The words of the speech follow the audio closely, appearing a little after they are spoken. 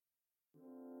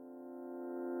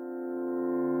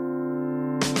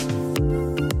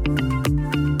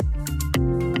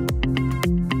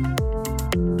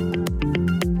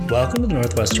Welcome to the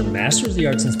Northwestern Masters of the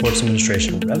Arts in Sports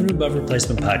Administration Revenue Above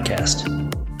Replacement podcast.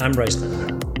 I'm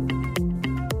Bryceman.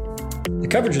 The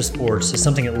coverage of sports is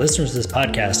something that listeners to this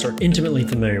podcast are intimately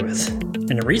familiar with.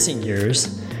 And in recent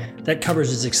years, that coverage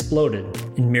has exploded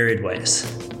in myriad ways.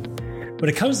 When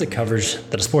it comes to coverage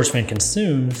that a sports fan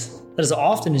consumes, that is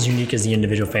often as unique as the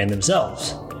individual fan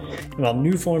themselves. And while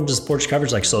new forms of sports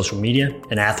coverage like social media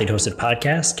and athlete-hosted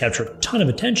podcasts capture a ton of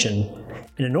attention,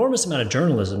 an enormous amount of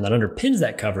journalism that underpins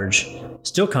that coverage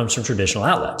still comes from traditional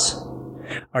outlets.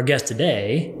 Our guest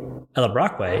today, Ella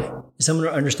Brockway, is someone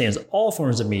who understands all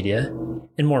forms of media,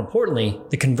 and more importantly,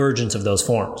 the convergence of those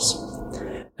forms.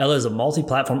 Ella is a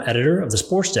multi-platform editor of the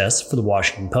sports desk for the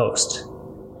Washington Post.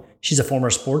 She's a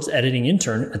former sports editing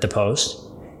intern at the Post,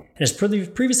 and has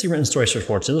previously written stories for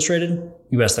Sports Illustrated,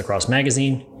 US Lacrosse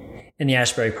Magazine, and the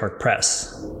Asbury Park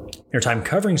Press. In her time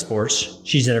covering sports,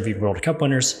 she's interviewed World Cup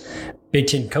winners, Big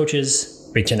Ten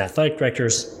coaches, Big Ten athletic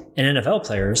directors, and NFL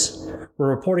players. We're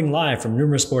reporting live from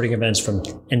numerous sporting events from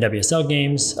NWSL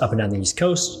games up and down the East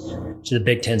Coast, to the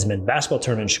Big Ten's men's basketball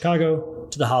tournament in Chicago,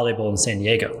 to the Holiday Bowl in San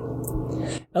Diego.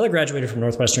 Ella graduated from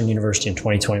Northwestern University in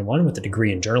 2021 with a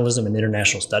degree in journalism and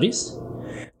international studies.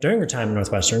 During her time at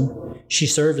Northwestern, she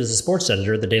served as a sports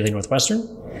editor at the Daily Northwestern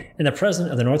and the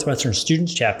president of the Northwestern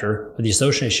Students Chapter of the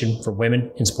Association for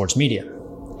Women in Sports Media.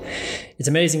 It's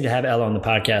amazing to have Ella on the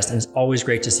podcast, and it's always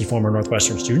great to see former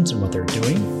Northwestern students and what they're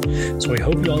doing. So we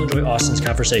hope you all enjoy Austin's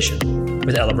conversation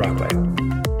with Ella Brockway.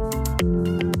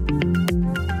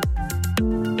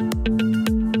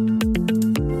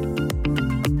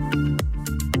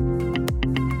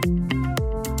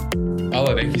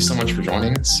 Ella, thank you so much for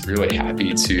joining us. Really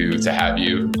happy to have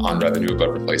you on Revenue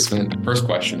Above Replacement. First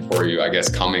question for you, I guess,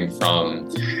 coming from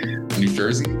New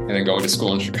Jersey and then going to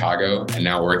school in Chicago and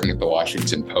now working at the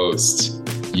Washington Post.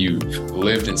 You've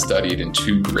lived and studied in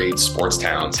two great sports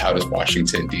towns. How does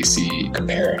Washington, D.C.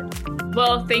 compare?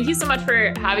 Well, thank you so much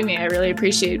for having me. I really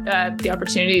appreciate the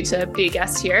opportunity to be a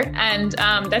guest here. And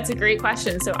that's a great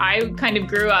question. So I kind of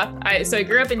grew up, I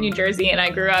grew up in New Jersey, and I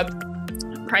grew up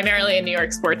primarily a New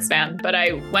York sports fan, but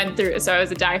I went through, so I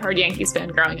was a diehard Yankees fan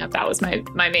growing up. That was my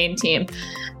main team.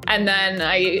 And then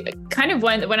I kind of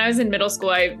when I was in middle school,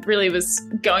 I really was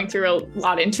going through a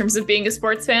lot in terms of being a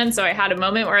sports fan. So I had a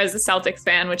moment where I was a Celtics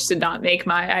fan, which did not make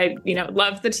I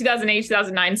loved the 2008,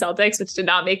 2009 Celtics, which did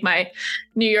not make my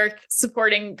New York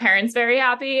supporting parents very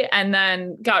happy. And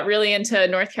then got really into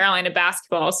North Carolina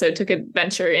basketball. So took a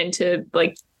venture into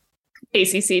like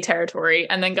ACC territory,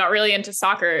 and then got really into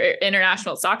soccer,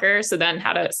 international soccer. So then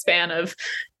had a span of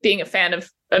being a fan of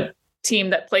a team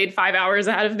that played 5 hours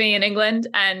ahead of me in England,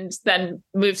 and then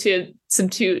moved to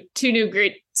two new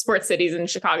great sports cities in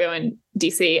Chicago and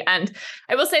DC. And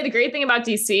I will say the great thing about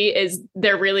DC is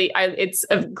it's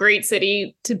a great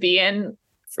city to be in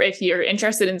if you're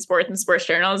interested in sports and sports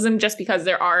journalism, just because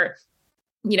there are,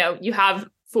 you have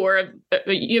four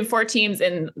teams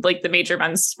in like the major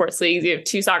men's sports leagues. You have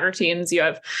two soccer teams. You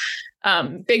have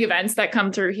big events that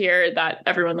come through here that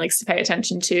everyone likes to pay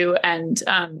attention to. And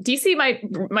DC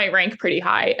might rank pretty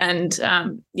high. And,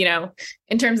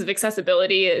 in terms of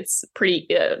accessibility, it's pretty,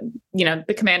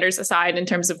 the Commanders aside, in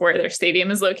terms of where their stadium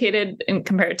is located and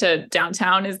compared to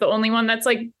downtown, is the only one that's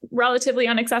like relatively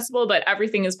inaccessible, but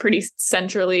everything is pretty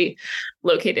centrally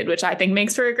located, which I think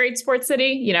makes for a great sports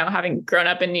city, having grown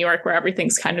up in New York where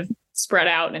everything's kind of spread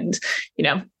out, and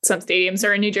some stadiums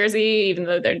are in New Jersey, even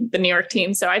though they're the New York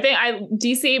team. So I think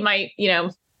DC might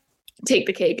take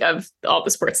the cake of all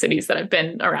the sports cities that I've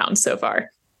been around so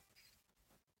far.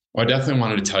 Well, I definitely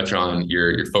wanted to touch on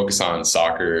your focus on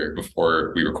soccer.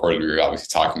 Before we recorded, we were obviously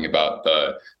talking about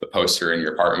the poster in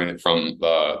your apartment from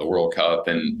the World Cup,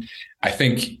 and I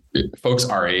think folks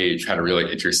our age had a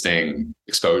really interesting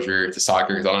exposure to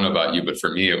soccer. Because I don't know about you, but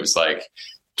for me, it was like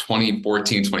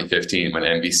 2014, 2015, when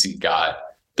NBC got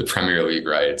the Premier League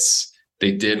rights.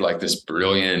 They did like this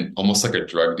brilliant, almost like a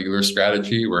drug dealer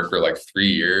strategy, where for like 3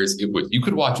 years, you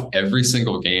could watch every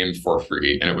single game for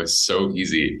free, and it was so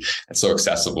easy and so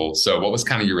accessible. So what was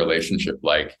kind of your relationship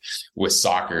like with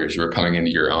soccer as you were coming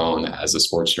into your own as a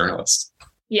sports journalist?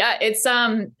 Yeah, it's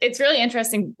really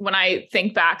interesting when I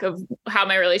think back of how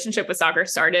my relationship with soccer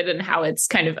started and how it's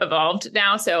kind of evolved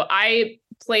now. So I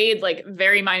played like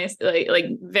very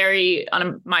on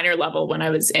a minor level when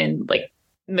I was in like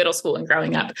middle school and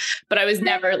growing up, but I was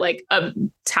never like a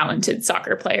talented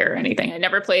soccer player or anything. I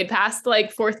never played past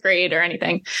like fourth grade or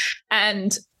anything.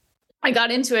 And I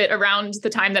got into it around the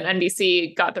time that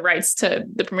NBC got the rights to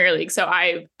the Premier League. So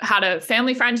I had a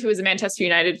family friend who was a Manchester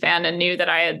United fan and knew that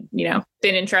I had,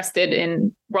 been interested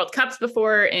in World Cups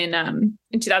before, in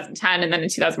in 2010. And then in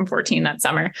 2014, that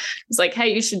summer, it was like,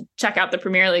 hey, you should check out the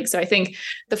Premier League. So I think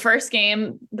the first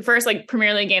like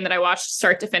Premier League game that I watched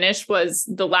start to finish was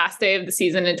the last day of the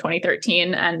season in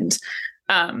 2013. And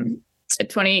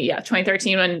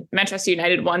 2013 when Manchester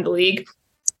United won the league.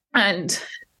 And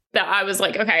that I was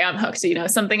like, okay, I'm hooked.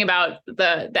 Something about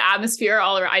the atmosphere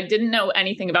all around. I didn't know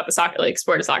anything about the soccer, like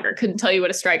sport of soccer. Couldn't tell you what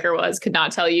a striker was, could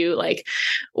not tell you like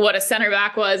what a center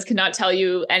back was, could not tell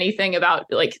you anything about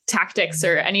like tactics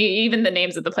or even the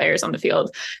names of the players on the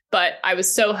field. But I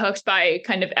was so hooked by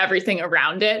kind of everything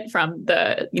around it, from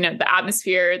the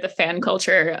atmosphere, the fan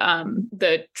culture,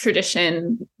 the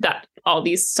tradition that all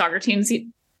these soccer teams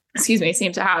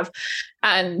seem to have.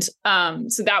 And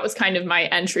so that was kind of my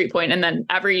entry point. And then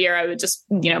every year I would just,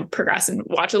 progress and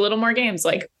watch a little more games.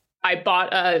 Like I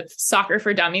bought a Soccer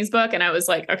for Dummies book and I was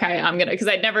like, okay, because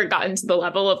I'd never gotten to the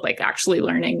level of like actually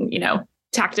learning,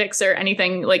 tactics or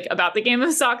anything like about the game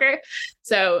of soccer.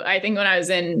 So I think when I was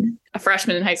a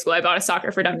freshman in high school, I bought a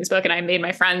Soccer for Dummies book and I made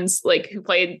my friends like who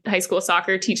played high school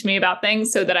soccer teach me about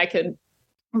things so that I could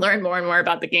learn more and more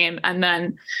about the game. And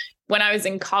then when I was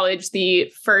in college,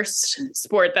 the first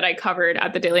sport that I covered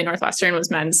at the Daily Northwestern was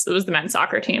the men's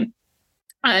soccer team.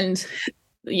 And,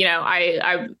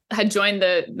 I had joined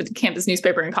the campus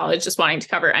newspaper in college just wanting to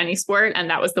cover any sport. And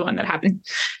that was the one that happened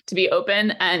to be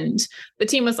open. And the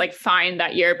team was like fine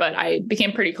that year, but I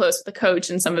became pretty close with the coach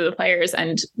and some of the players.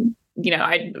 And,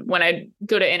 when I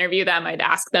go to interview them, I'd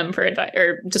ask them for advice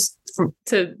or just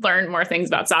to learn more things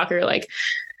about soccer. Like,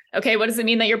 okay, what does it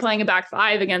mean that you're playing a back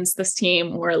five against this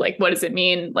team? Or like, what does it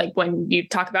mean? Like when you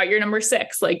talk about your number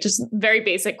 6, like just very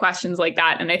basic questions like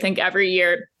that. And I think every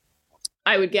year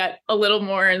I would get a little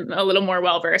more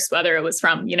well-versed, whether it was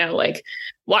from, like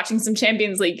watching some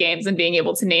Champions League games and being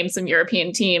able to name some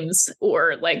European teams,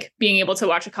 or like being able to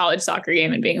watch a college soccer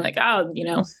game and being like, oh,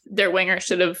 their winger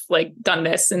should have like done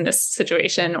this in this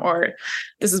situation, or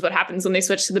this is what happens when they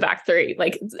switch to the back 3.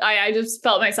 Like I just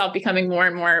felt myself becoming more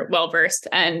and more well-versed.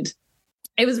 And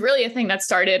it was really a thing that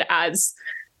started as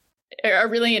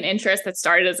an interest that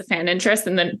started as a fan interest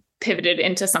and then pivoted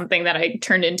into something that I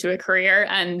turned into a career.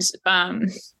 And,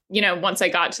 once I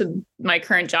got to my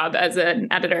current job as an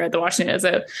editor at the Washington, as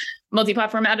a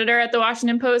multi-platform editor at the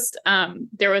Washington Post,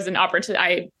 there was an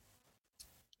opportunity.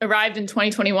 I arrived in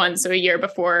 2021, so a year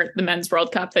before the Men's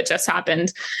World Cup that just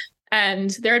happened.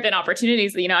 And there had been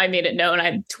opportunities that, I made it known.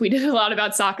 I tweeted a lot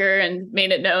about soccer and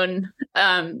made it known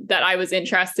that I was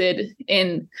interested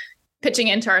in pitching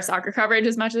into our soccer coverage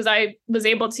as much as I was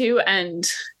able to, and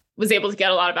was able to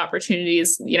get a lot of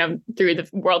opportunities, through the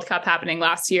World Cup happening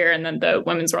last year and then the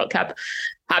Women's World Cup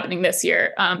happening this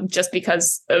year, just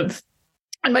because of,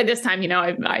 and by this time,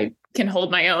 I can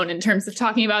hold my own in terms of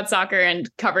talking about soccer and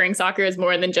covering soccer as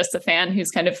more than just a fan who's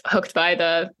kind of hooked by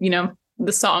the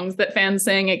songs that fans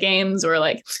sing at games, or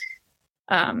like,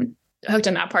 hooked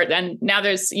on that part. Then now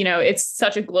there's, it's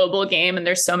such a global game and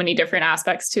there's so many different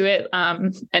aspects to it,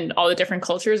 and all the different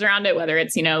cultures around it, whether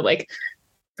it's, like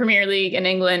Premier League in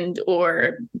England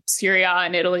or Serie A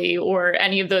in Italy, or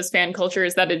any of those fan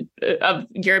cultures of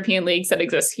European leagues that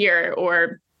exist here,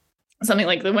 or something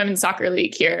like the Women's Soccer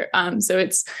League here. So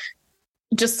it's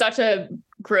just such a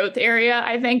growth area,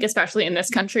 I think, especially in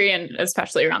this country and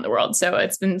especially around the world. So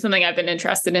it's been something I've been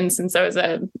interested in since I was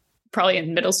probably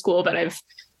in middle school, but I've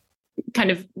kind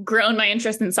of grown my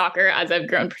interest in soccer as I've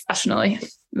grown professionally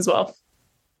as well.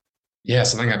 Yeah,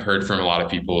 something I've heard from a lot of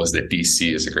people is that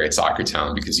DC is a great soccer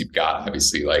town because you've got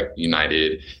obviously like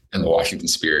United and the Washington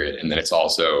Spirit, and then it's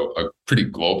also a pretty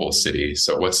global city.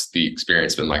 So what's the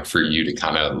experience been like for you to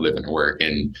kind of live and work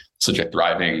in such a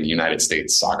thriving United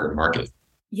States soccer market?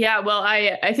 Yeah, well,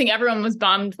 I think everyone was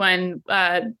bummed when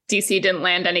DC didn't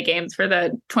land any games for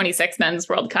the 26 Men's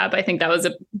World Cup. I think that was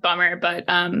a bummer, but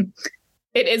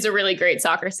it is a really great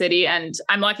soccer city, and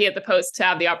I'm lucky at the Post to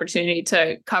have the opportunity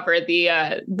to cover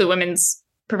the women's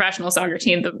professional soccer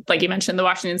team. Like you mentioned, the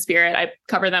Washington Spirit. I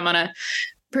cover them on a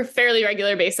fairly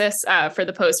regular basis for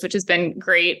the Post, which has been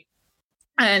great.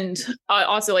 And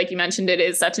also, like you mentioned, it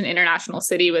is such an international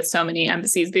city with so many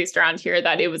embassies based around here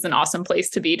that it was an awesome place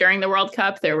to be during the World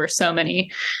Cup. There were so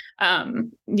many.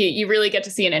 You really get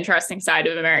to see an interesting side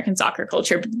of American soccer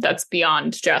culture that's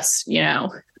beyond just,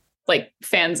 like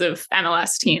fans of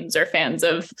MLS teams or fans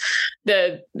of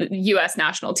the US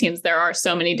national teams. There are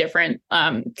so many different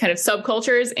kind of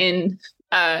subcultures in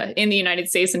the United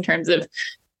States in terms of,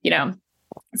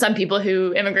 some people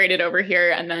who immigrated over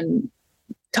here and then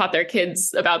taught their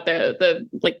kids about the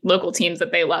like local teams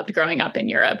that they loved growing up in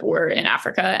Europe or in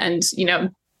Africa. And,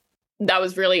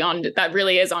 that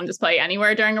really is on display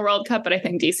anywhere during a World Cup. But I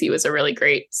think DC was a really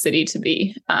great city to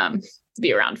be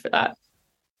around for that.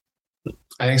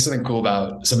 I think something cool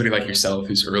about somebody like yourself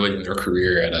who's early in their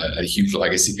career at a huge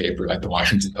legacy paper like the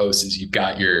Washington Post is you've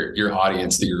got your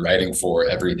audience that you're writing for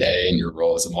every day in your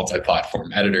role as a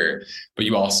multi-platform editor, but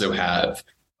you also have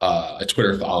a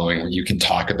Twitter following where you can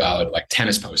talk about like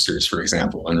tennis posters, for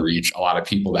example, and reach a lot of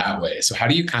people that way. So how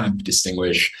do you kind of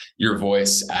distinguish your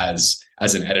voice as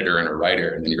an editor and a writer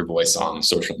and then your voice on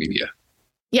social media?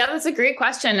 Yeah, that's a great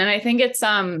question. And I think it's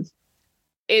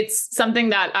something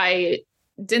that I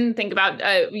didn't think about,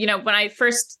 when I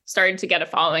first started to get a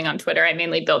following on Twitter, I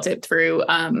mainly built it through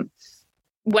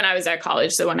when I was at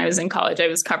college. So when I was in college, I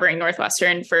was covering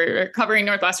Northwestern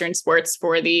sports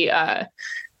for the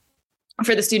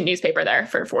student newspaper there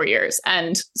for 4 years.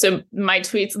 And so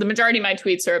the majority of my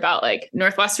tweets are about like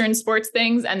Northwestern sports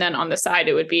things. And then on the side,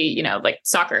 it would be, like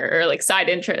soccer or like side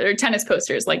interest or tennis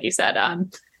posters, like you said,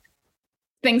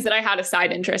 things that I had a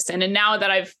side interest in. And now that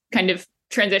I've kind of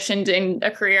transitioned in a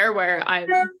career where I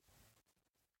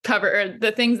cover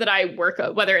the things that I work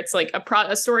on, whether it's like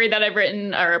a story that I've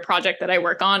written or a project that I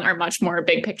work on, are much more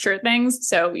big picture things.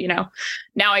 So,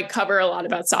 now I cover a lot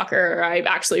about soccer, or I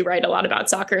actually write a lot about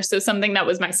soccer. So something that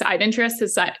was my side interest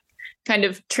is that kind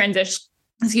of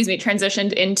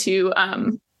transitioned into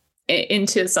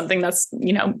something that's,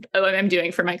 what I'm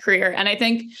doing for my career. And I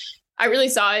think I really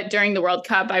saw it during the World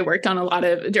Cup. I worked on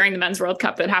during the Men's World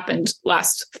Cup that happened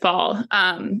last fall.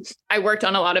 I worked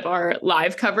on a lot of our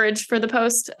live coverage for the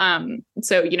Post.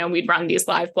 So, we'd run these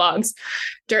live blogs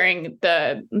during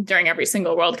every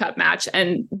single World Cup match.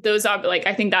 And those are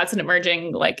I think that's an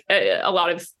emerging, a lot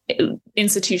of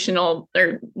institutional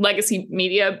or legacy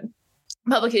media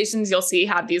publications you'll see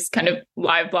have these kind of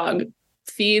live blog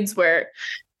feeds where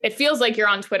it feels like you're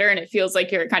on Twitter and it feels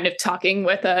like you're kind of talking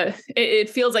it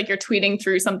feels like you're tweeting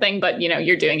through something, but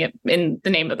you're doing it in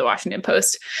the name of the Washington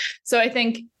Post. So I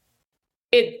think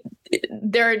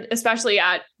there, especially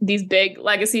at these big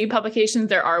legacy publications,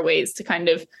 there are ways to kind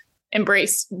of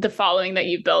embrace the following that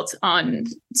you've built on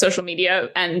social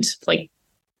media and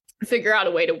figure out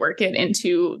a way to work it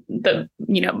into the,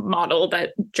 model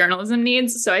that journalism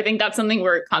needs. So I think that's something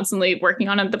we're constantly working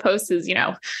on at the Post is,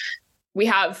 we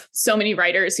have so many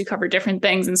writers who cover different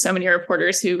things and so many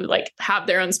reporters who have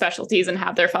their own specialties and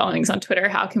have their followings on Twitter.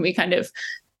 How can we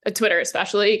Twitter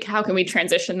especially, how can we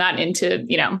transition that into,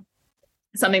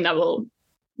 something that will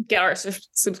get our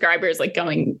subscribers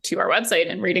going to our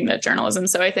website and reading that journalism.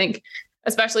 So I think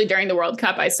especially during the World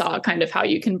Cup, I saw kind of how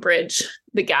you can bridge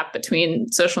the gap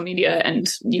between social media and,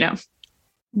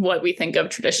 what we think of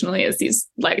traditionally as these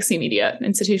legacy media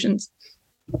institutions.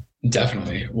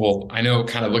 Definitely. Well, I know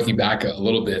kind of looking back a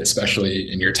little bit,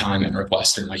 especially in your time at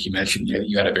Northwestern, like you mentioned,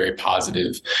 you had a very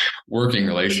positive working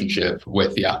relationship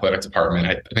with the athletic department.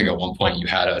 I think at one point you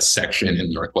had a section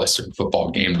in Northwestern football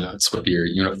game notes with your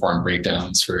uniform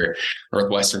breakdowns for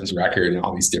Northwestern's record and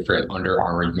all these different Under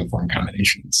Armour uniform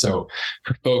combinations. So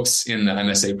for folks in the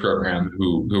MSA program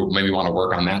who maybe want to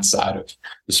work on that side of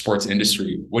the sports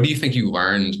industry, what do you think you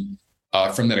learned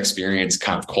from that experience,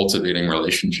 kind of cultivating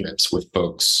relationships with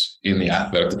folks in the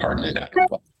athletic department?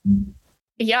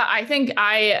 Yeah, I think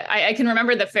I can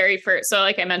remember the very first. So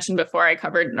like I mentioned before, I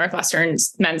covered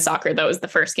Northwestern's men's soccer. That was the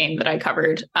first game that I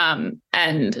covered or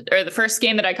the first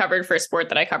game that I covered for a sport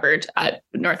that I covered at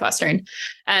Northwestern.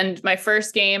 And my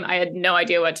first game, I had no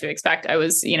idea what to expect. I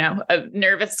was, a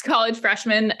nervous college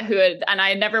freshman and I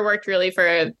had never worked really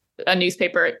for a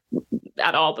newspaper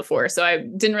at all before. So I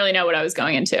didn't really know what I was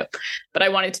going into, but I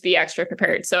wanted to be extra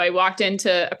prepared. So I walked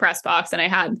into a press box and I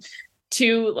had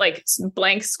two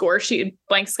blank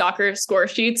soccer score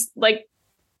sheets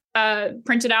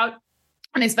printed out.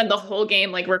 And I spent the whole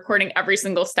game recording every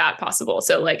single stat possible.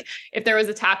 So if there was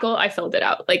a tackle, I filled it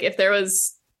out. If there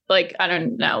was I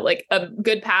don't know, a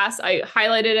good pass, I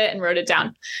highlighted it and wrote it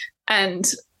down.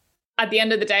 And at the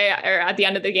end of the day, or at the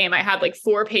end of the game, I had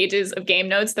 4 pages of game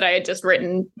notes that I had just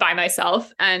written by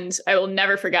myself. And I will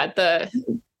never forget the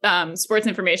sports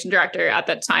information director at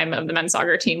that time of the men's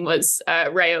soccer team was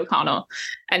Ray O'Connell.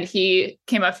 And he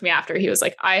came up to me after. He was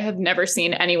like, I have never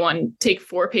seen anyone take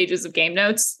 4 pages of game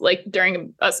notes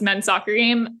during a men's soccer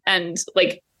game. And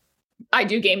I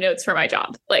do game notes for my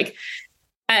job.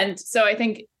 And so I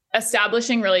think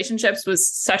establishing relationships was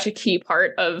such a key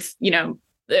part of,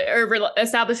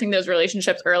 establishing those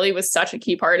relationships early was such a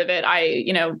key part of it. I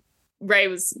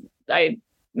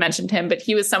mentioned him, but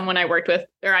he was someone I worked with,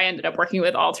 or I ended up working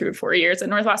with all through 4 years at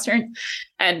Northwestern,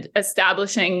 and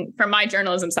establishing from my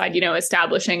journalism side,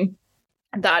 establishing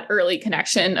that early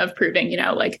connection of proving,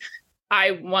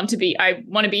 I want to be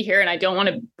here and I don't want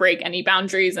to break any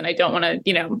boundaries and I don't want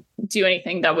to, do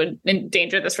anything that would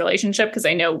endanger this relationship. Cause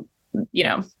I know,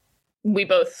 we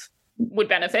both would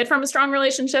benefit from a strong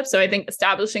relationship. So I think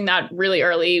establishing that really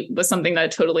early was something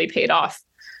that totally paid off.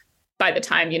 By the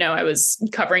time, I was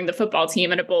covering the football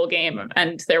team at a bowl game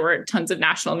and there were tons of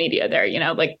national media there,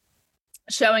 like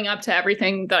showing up to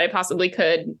everything that I possibly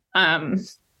could,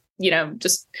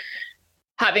 just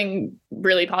having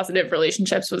really positive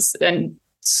relationships and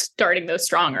starting those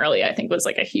strong early, I think was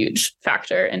like a huge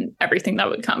factor in everything that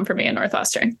would come for me in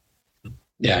Northwestern.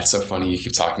 Yeah, it's so funny you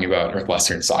keep talking about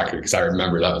Northwestern soccer because I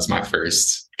remember that was my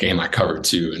first game I covered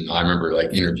too. And I remember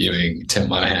like interviewing Tim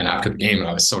Monahan after the game and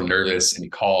I was so nervous and he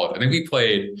called, I think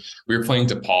we were playing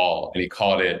DePaul and he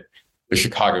called it the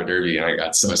Chicago Derby. And I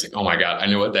was like, oh my God, I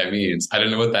know what that means. I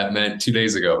didn't know what that meant 2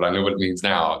 days ago, but I know what it means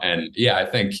now. And yeah, I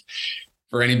think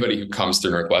for anybody who comes to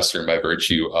Northwestern by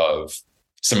virtue of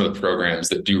some of the programs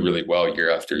that do really well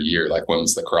year after year, like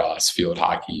women's lacrosse, field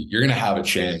hockey, you're going to have a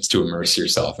chance to immerse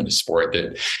yourself in a sport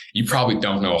that you probably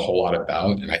don't know a whole lot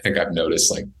about. And I think I've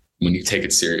noticed like when you take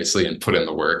it seriously and put in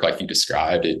the work, like you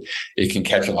described, it can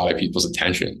catch a lot of people's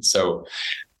attention. So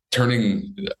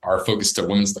turning our focus to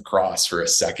women's lacrosse for a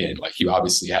second, like you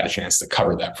obviously had a chance to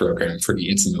cover that program pretty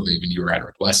intimately when you were at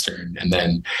Northwestern. And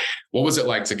then what was it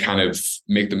like to kind of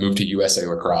make the move to USA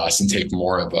Lacrosse and take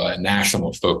more of a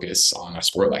national focus on a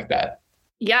sport like that?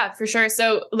 Yeah, for sure.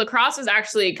 So lacrosse is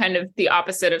actually kind of the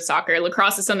opposite of soccer.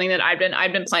 Lacrosse is something that I've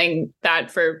been playing that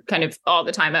for kind of all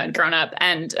the time I'd grown up,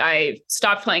 and I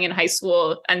stopped playing in high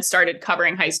school and started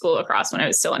covering high school lacrosse when I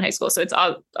was still in high school. So it's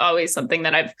always something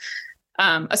that I've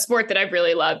a sport that I've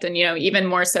really loved. And, even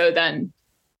more so than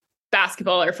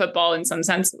basketball or football in some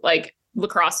sense, like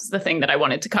lacrosse is the thing that I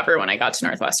wanted to cover when I got to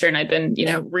Northwestern. I'd been,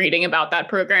 reading about that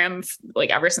program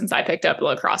like ever since I picked up the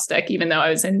lacrosse stick, even though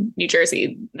I was in New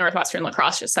Jersey. Northwestern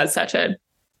lacrosse just has such a,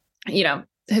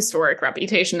 historic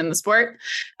reputation in the sport.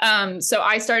 So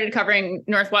I started covering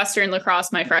Northwestern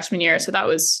lacrosse my freshman year. So that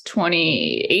was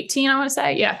 2018, I want to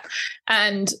say. Yeah.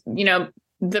 And,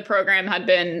 the program had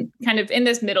been kind of in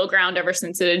this middle ground ever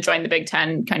since it had joined the Big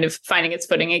Ten, kind of finding its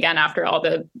footing again after all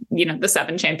the, the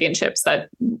 7 championships that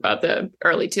the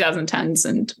early 2010s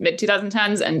and mid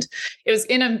 2010s. And it was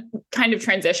in a kind of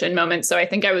transition moment. So I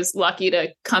think I was lucky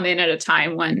to come in at a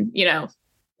time when,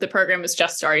 the program was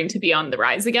just starting to be on the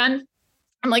rise again.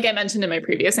 And like I mentioned in my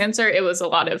previous answer, it was a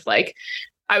lot of like,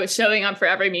 I was showing up for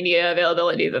every media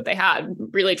availability that they had,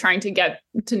 really trying to get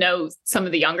to know some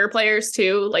of the younger players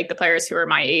too, like the players who were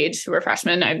my age, who were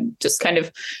freshmen. I just kind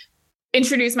of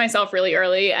introduced myself really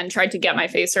early and tried to get my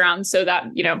face around so that,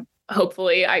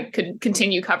 hopefully I could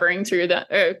continue covering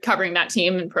that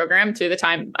team and program through the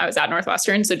time I was at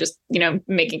Northwestern. So just,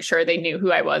 making sure they knew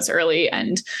who I was early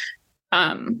and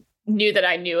knew that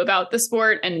I knew about the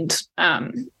sport and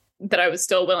that I was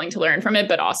still willing to learn from it,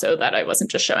 but also that I wasn't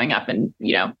just showing up and,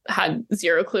 had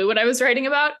zero clue what I was writing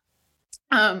about.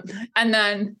 And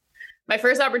then my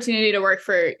first opportunity to work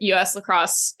for US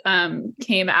Lacrosse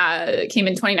came in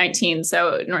 2019.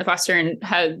 So Northwestern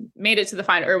had made it to the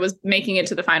final, or was making it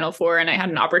to the Final Four, and I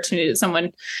had an opportunity.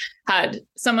 Someone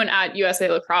at USA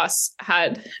Lacrosse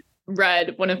had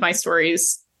read one of my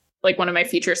stories, like one of my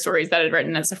feature stories that I'd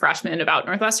written as a freshman about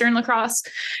Northwestern lacrosse,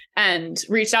 and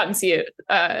reached out and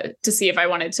to see if I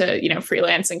wanted to,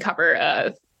 freelance and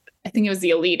cover I think it was the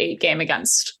Elite 8 game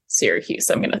against Syracuse.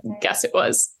 I'm going to guess it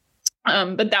was.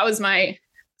 But that was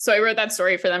so I wrote that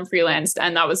story for them freelanced,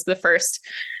 and that was the first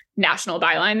national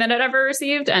byline that I'd ever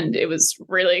received. And it was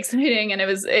really exciting. And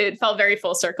it felt very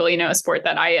full circle, a sport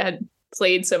that I had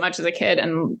played so much as a kid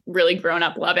and really grown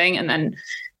up loving. And then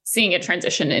seeing it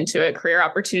transition into a career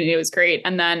opportunity was great.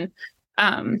 And then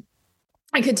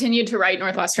I continued to write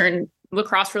Northwestern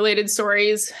lacrosse related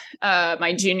stories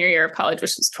my junior year of college,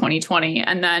 which was 2020.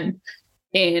 And then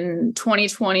in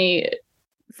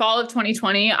fall of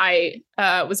 2020, I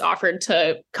was offered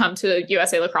to come to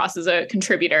USA Lacrosse as a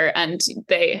contributor, and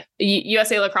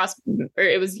USA Lacrosse, or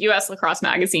it was US Lacrosse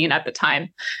Magazine at the time,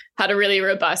 had a really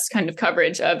robust kind of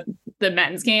coverage of the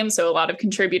men's game. So a lot of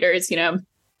contributors,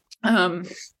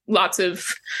 lots of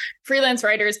freelance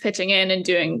writers pitching in and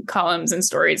doing columns and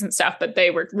stories and stuff, but they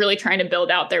were really trying to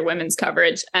build out their women's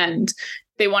coverage. And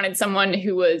they wanted someone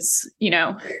who was,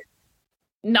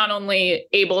 not only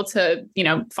able to,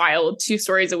 file 2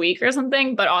 stories a week or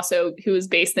something, but also who was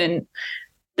based in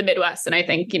the Midwest. And I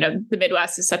think, the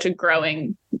Midwest is such a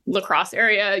growing lacrosse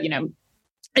area.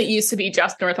 It used to be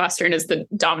just Northwestern as the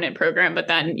dominant program, but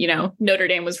then, Notre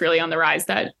Dame was really on the rise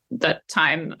that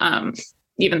time.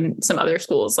 Even some other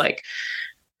schools like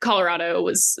Colorado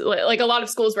was like a lot of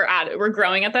schools were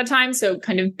growing at that time. So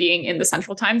kind of being in the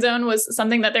central time zone was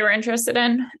something that they were interested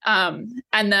in. And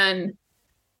then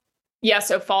Yeah.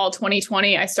 So fall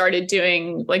 2020, I started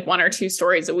doing like 1 or 2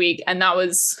 stories a week. And that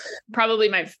was probably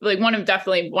my, like one of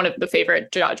the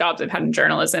favorite jobs I've had in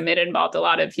journalism. It involved a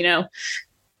lot of,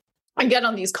 I get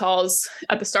on these calls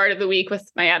at the start of the week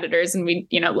with my editors, and we,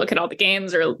 look at all the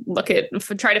games or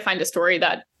try to find a story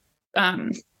that,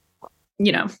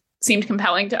 seemed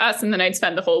compelling to us. And then I'd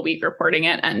spend the whole week reporting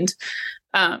it. And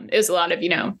it was a lot of,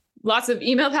 lots of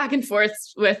email back and forth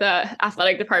with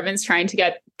athletic departments trying to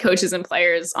get coaches and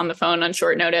players on the phone on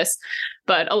short notice.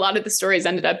 But a lot of the stories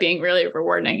ended up being really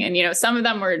rewarding. And, some of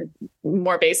them were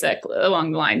more basic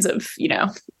along the lines of,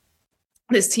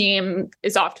 this team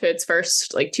is off to its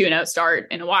first 2-0 start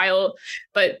in a while.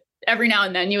 But every now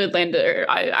and then you would land, or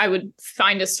I would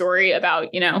find a story about,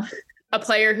 a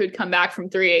player who'd come back from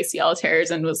 3 ACL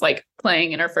tears and was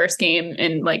playing in her first game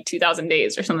in 2,000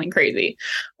 days or something crazy.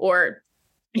 Or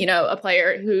a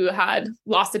player who had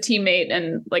lost a teammate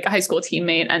and a high school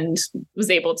teammate and was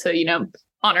able to,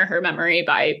 honor her memory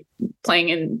by playing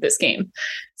in this game.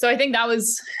 So I think that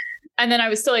was, and then I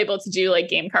was still able to do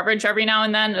game coverage every now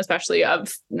and then, especially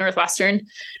of Northwestern,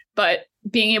 but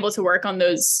being able to work on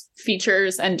those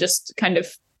features and just kind of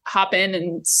hop in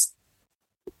and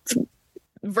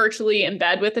virtually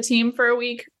embed with the team for a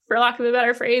week, for lack of a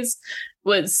better phrase,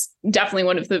 was definitely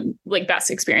one of the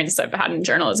best experiences I've had in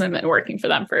journalism, and working for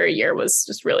them for a year was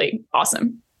just really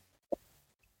awesome.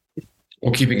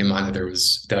 Well, keeping in mind that there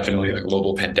was definitely a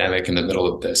global pandemic in the middle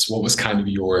of this, what was kind of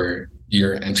your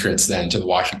entrance then to the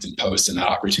Washington Post and that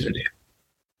opportunity?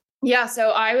 Yeah,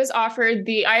 so I was offered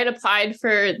I had applied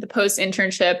for the Post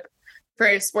internship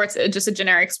for sports, just a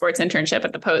generic sports internship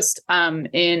at the Post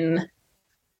in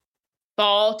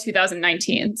fall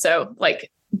 2019. So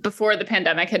before the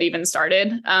pandemic had even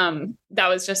started. That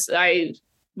was just, I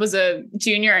was a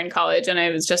junior in college, and I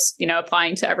was just,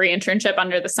 applying to every internship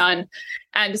under the sun,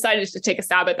 and decided to take a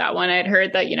stab at that one. I'd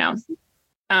heard that,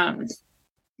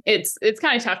 it's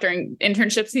kind of tough during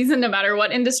internship season, no matter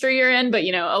what industry you're in. But,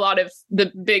 a lot of the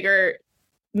bigger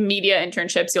media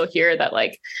internships, you'll hear that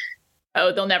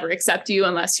oh, they'll never accept you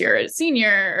unless you're a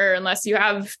senior, or unless you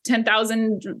have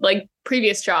 10,000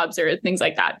 previous jobs or things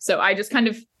like that. So I just kind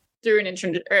of threw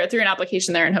an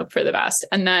application there and hoped for the best.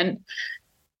 And then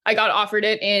I got offered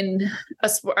it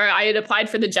I had applied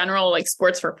for the general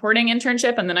sports reporting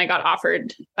internship. And then I got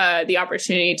offered the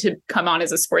opportunity to come on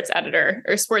as a sports editor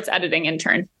or sports editing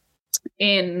intern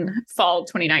in fall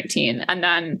 2019. And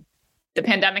then the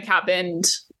pandemic happened,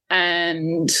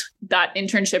 and that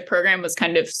internship program was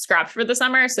kind of scrapped for the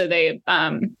summer. So they,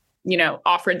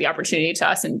 offered the opportunity to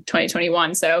us in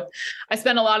 2021. So I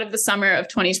spent a lot of the summer of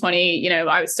 2020,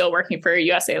 I was still working for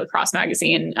USA Lacrosse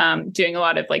Magazine, doing a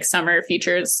lot of summer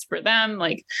features for them,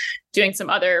 doing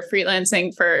some other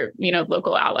freelancing for,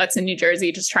 local outlets in New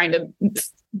Jersey, just trying to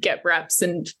get reps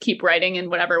and keep writing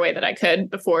in whatever way that I could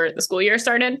before the school year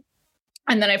started.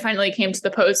 And then I finally came to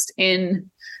the Post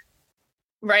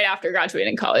right after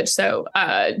graduating college. So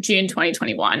June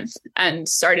 2021, and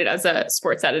started as a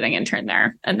sports editing intern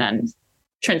there, and then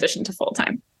transitioned to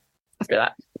full-time after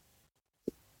that.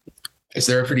 Is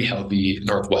there a pretty healthy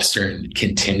Northwestern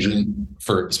contingent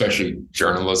for especially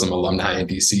journalism alumni in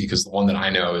DC? Because the one that I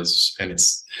know is, and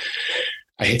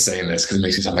I hate saying this because it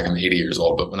makes me sound like I'm 80 years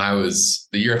old, but when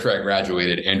the year after I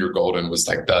graduated, Andrew Golden was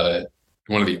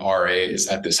one of the RAs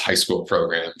at this high school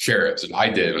program, Sheriffs, that I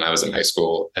did when I was in high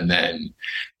school. And then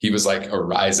he was a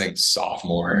rising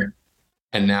sophomore.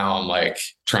 And now I'm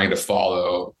trying to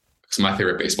follow, because my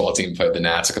favorite baseball team played the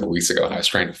Nats a couple of weeks ago, and I was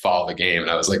trying to follow the game, and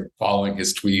I was following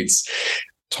his tweets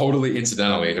totally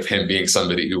incidentally of him being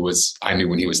somebody I knew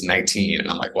when he was 19. And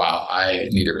I'm wow, I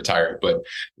need to retire. But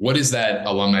what is that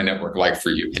alumni network like for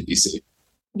you in DC?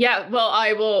 Yeah, well,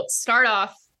 I will start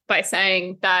off by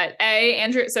saying that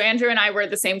Andrew and I were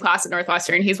the same class at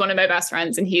Northwestern. He's one of my best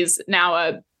friends, and he's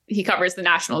now he covers the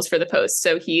Nationals for the Post.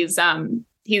 So he's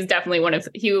definitely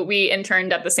we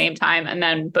interned at the same time, and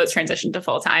then both transitioned to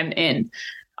full time in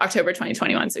October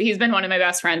 2021. So he's been one of my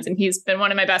best friends, and he's been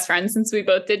one of my best friends since we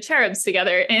both did Cherubs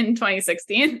together in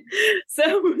 2016.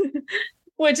 So,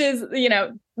 which is,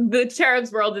 the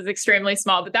Cherubs world is extremely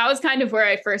small, but that was kind of where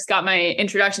I first got my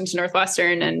introduction to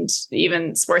Northwestern, and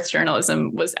even sports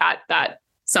journalism was at that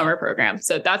summer program.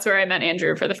 So that's where I met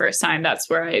Andrew for the first time. That's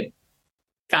where I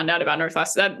found out about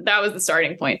Northwestern. That was the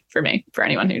starting point for me, for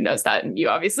anyone who knows that, and you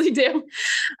obviously do.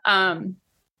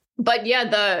 But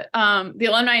yeah, the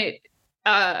alumni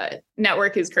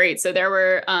network is great. So there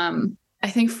were I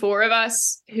think 4 of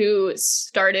us who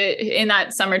started in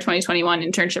that summer 2021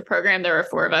 internship program. There were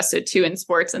 4 of us, so 2 in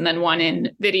sports, and then 1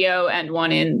 in video, and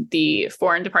 1 in the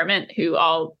foreign department, who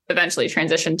all eventually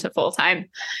transitioned to full time.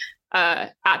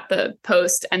 at the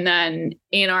Post. And then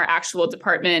in our actual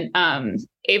department,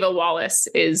 Ava Wallace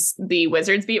is the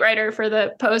Wizards beat writer for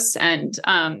the Post. And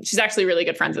she's actually really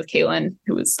good friends with Kaylin,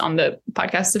 who was on the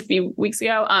podcast a few weeks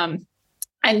ago. And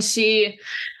I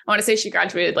want to say she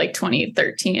graduated like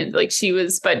 2013. Like she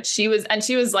was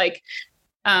like,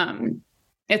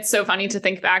 it's so funny to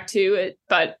think back to it,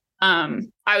 but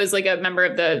I was like a member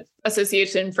of the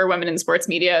Association for Women in Sports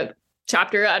Media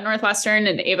chapter at Northwestern,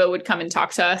 and Ava would come and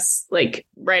talk to us like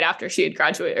right after she had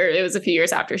graduated, or it was a few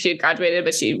years after she had graduated,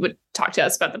 but she would talk to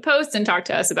us about the Post and talk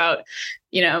to us about,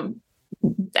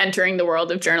 entering the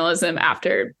world of journalism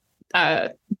after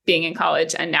being in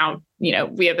college. And now,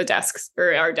 we have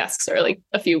our desks are like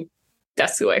a few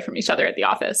desks away from each other at the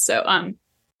office. So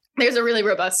there's a really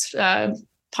robust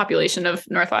population of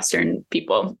Northwestern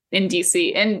people in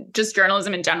DC, and just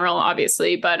journalism in general,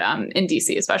 obviously, but in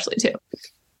DC especially too.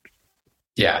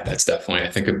 Yeah, that's definitely,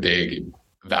 I think, a big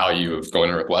value of going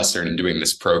to Northwestern and doing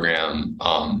this program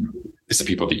is the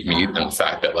people that you meet, and the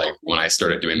fact that like when I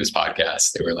started doing this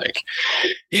podcast, they were like,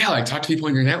 yeah, like talk to people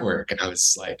in your network. And I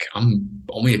was like, I'm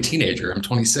only a teenager. I'm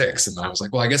 26. And I was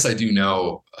like, well, I guess I do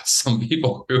know some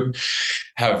people who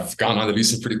have gone on to do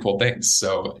some pretty cool things.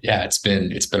 So yeah, it's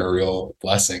been a real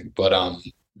blessing. But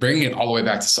bringing it all the way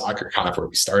back to soccer, kind of where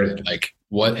we started, like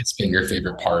what has been your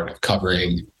favorite part of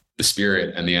covering the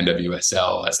Spirit and the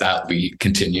NWSL as that league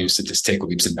continues to just take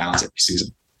leaps and bounds every season?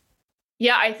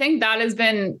 Yeah, I think that has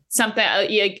been something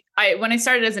when I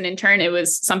started as an intern, it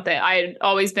was something I had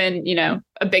always been,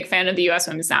 a big fan of the U.S.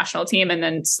 women's national team, and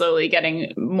then slowly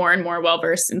getting more and more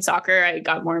well-versed in soccer. I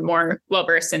got more and more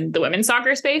well-versed in the women's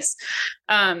soccer space,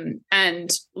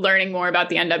 and learning more about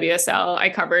the NWSL.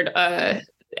 I covered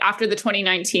after the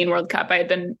 2019 World Cup, I had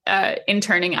been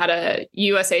interning at a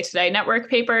USA Today network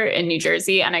paper in New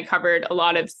Jersey, and I covered a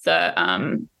lot of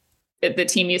the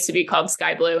team used to be called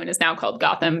Sky Blue and is now called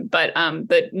Gotham, but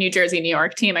the New Jersey, New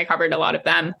York team, I covered a lot of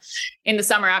them in the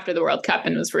summer after the World Cup,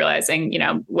 and was realizing,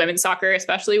 women's soccer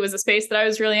especially was a space that I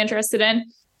was really interested in.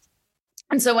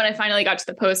 And so when I finally got to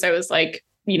the Post, I was like,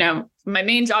 my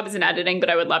main job is in editing,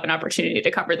 but I would love an opportunity to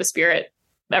cover the Spirit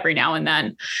every now and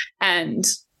then. And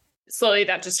slowly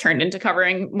that just turned into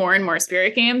covering more and more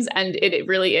Spirit games. And it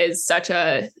really is such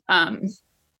a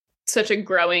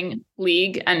growing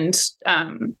league. And,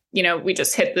 we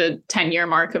just hit the 10-year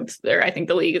mark I think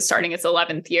the league is starting its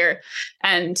 11th year.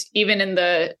 And even in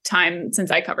the time since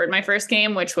I covered my first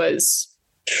game, which was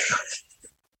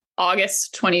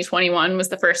August 2021 was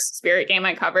the first Spirit game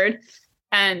I covered.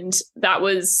 And that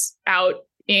was out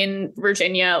in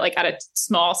Virginia, like at a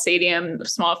small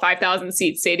 5,000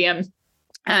 seat stadium.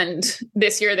 And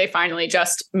this year they finally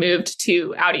just moved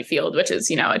to Audi Field, which is,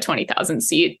 a 20,000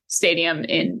 seat stadium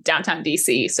in downtown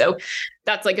DC. So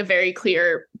that's like a very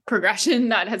clear progression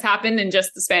that has happened in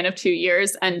just the span of 2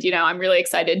 years. And, I'm really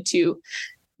excited to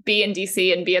be in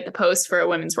DC and be at the Post for a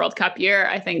Women's World Cup year.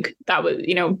 I think that was,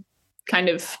 kind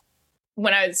of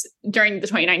when I was during the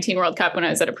 2019 World Cup, when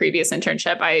I was at a previous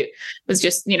internship, I was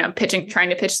just, trying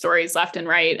to pitch stories left and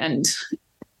right. And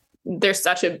there's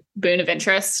such a boon of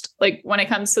interest, like when it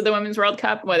comes to the Women's World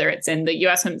Cup, whether it's in the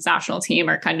U.S. women's national team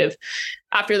or kind of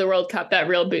after the World Cup, that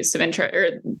real boost of interest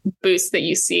or boost that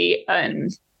you see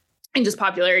and just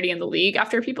popularity in the league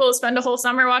after people spend a whole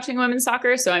summer watching women's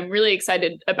soccer. So I'm really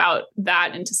excited about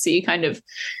that, and to see kind of,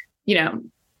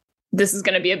 this is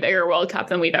going to be a bigger World Cup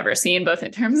than we've ever seen, both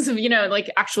in terms of, like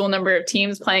actual number of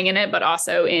teams playing in it, but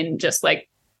also in just like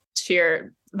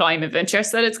sheer volume of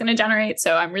interest that it's going to generate.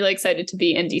 So I'm really excited to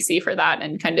be in DC for that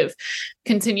and kind of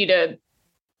continue to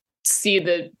see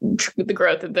the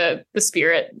growth of the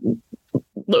Spirit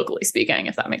locally speaking,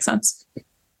 if that makes sense.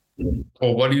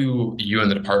 Well, what do you and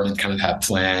the department kind of have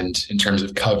planned in terms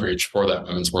of coverage for that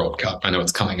Women's World Cup? I know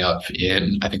it's coming up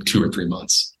in, I think, 2 or 3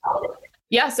 months.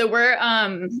 Yeah. So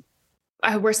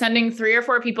we're sending 3 or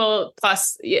 4 people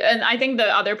plus. And I think the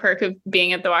other perk of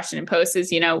being at the Washington Post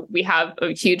is, we have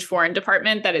a huge foreign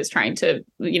department that is trying to,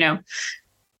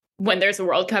 when there's a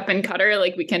World Cup in Qatar,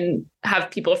 like we can have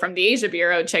people from the Asia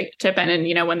Bureau chip in.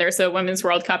 And, when there's a Women's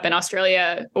World Cup in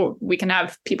Australia, we can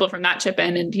have people from that chip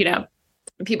in. And,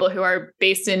 people who are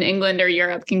based in England or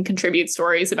Europe can contribute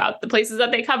stories about the places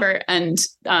that they cover. And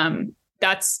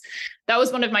that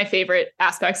was one of my favorite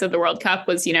aspects of the World Cup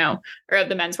was, or of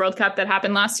the Men's World Cup that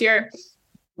happened last year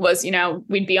was,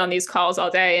 we'd be on these calls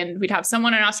all day and we'd have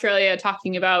someone in Australia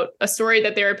talking about a story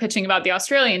that they were pitching about the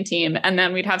Australian team. And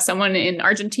then we'd have someone in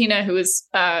Argentina who was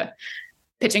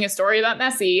pitching a story about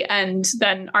Messi. And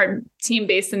then our team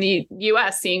based in the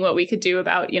US seeing what we could do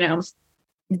about,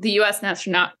 the U.S. men's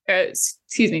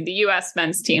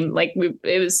team, like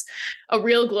it was a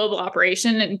real global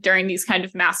operation. And during these kind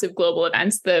of massive global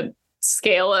events, the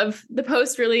scale of the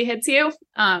post really hits you.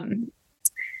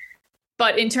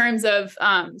 But in terms of,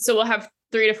 so we'll have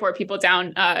 3 to 4 people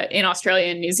down in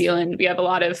Australia and New Zealand. We have a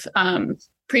lot of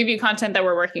preview content that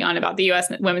we're working on about the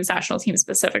U.S. women's national team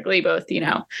specifically, both,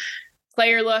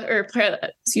 player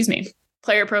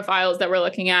profiles that we're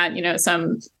looking at,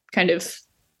 some kind of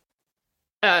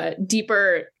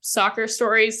deeper soccer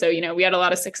stories. So, we had a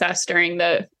lot of success during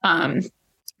the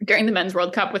Men's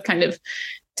World Cup with kind of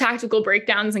tactical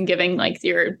breakdowns and giving like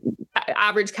your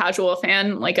average casual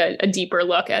fan like a deeper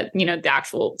look at, the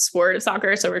actual sport of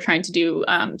soccer. So we're trying to do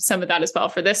some of that as well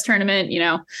for this tournament,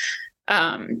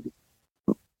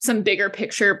 some bigger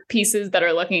picture pieces that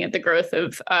are looking at the growth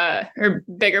of, or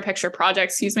bigger picture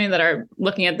projects, that are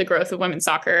looking at the growth of women's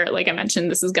soccer. Like I mentioned,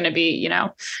 this is going to be,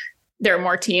 there are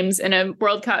more teams in a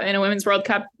women's World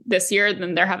Cup this year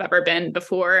than there have ever been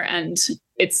before. And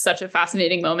it's such a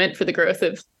fascinating moment for the growth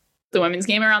of the women's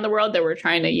game around the world that we're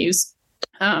trying to use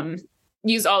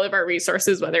all of our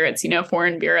resources, whether it's,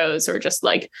 foreign bureaus or just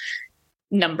like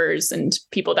numbers and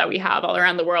people that we have all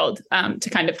around the world to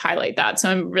kind of highlight that. So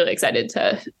I'm really excited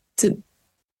to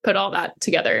put all that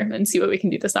together and see what we can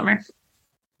do this summer.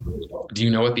 Do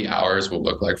you know what the hours will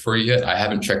look like for you yet? I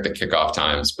haven't checked the kickoff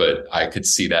times, but I could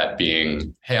see that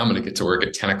being, hey, I'm going to get to work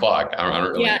at 10 o'clock. I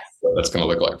don't really know what that's going to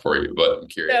look like for you, but I'm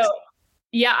curious. So,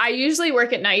 yeah, I usually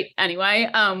work at night anyway,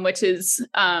 which is,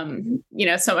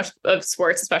 so much of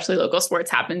sports, especially local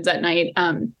sports, happens at night.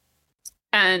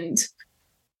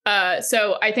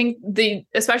 So I think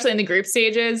especially in the group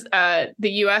stages, the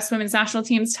U.S. women's national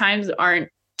team's times aren't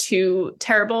too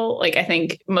terrible. Like I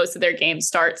think most of their games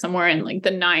start somewhere in like the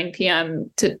 9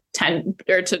 p.m. to 10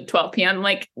 or to 12 p.m.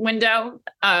 like window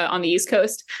on the East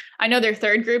Coast. I know their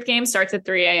third group game starts at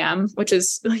 3 a.m., which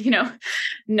is,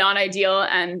 not ideal.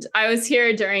 And I was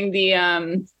here during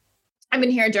I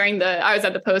was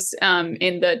at the post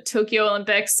in the Tokyo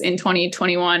Olympics in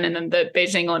 2021 and then the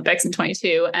Beijing Olympics in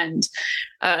 22. And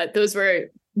those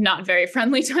were not very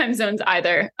friendly time zones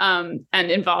either, and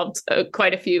involved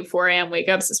quite a few 4 a.m. wake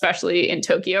ups, especially in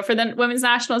Tokyo for the women's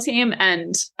national team.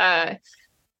 And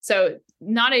so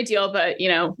not ideal, but,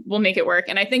 we'll make it work.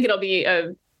 And I think it'll be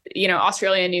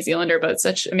Australia and New Zealand are both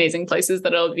such amazing places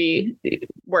that it'll be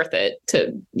worth it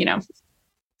to,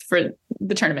 for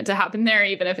the tournament to happen there,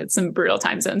 even if it's some brutal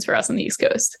time zones for us on the East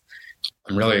Coast.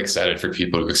 I'm really excited for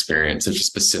people to experience such a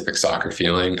specific soccer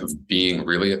feeling of being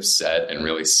really upset and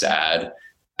really sad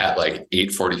at like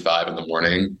 8:45 in the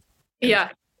morning. Yeah.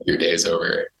 Your day's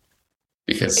over.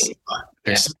 Because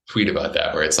there's a tweet about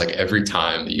that where it's like every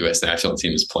time the U.S. national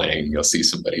team is playing, you'll see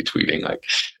somebody tweeting like,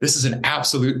 this is an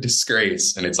absolute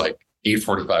disgrace. And it's like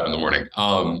 8:45 in the morning.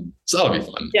 So that'll be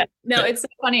fun. Yeah. No, it's so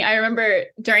funny. I remember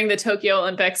during the Tokyo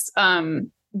Olympics,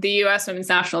 the U.S. women's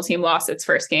national team lost its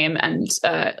first game and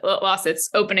lost its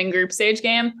opening group stage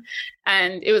game.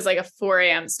 And it was like a 4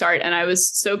 a.m. start. And I was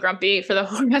so grumpy for the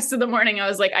whole rest of the morning. I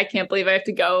was like, I can't believe I have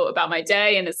to go about my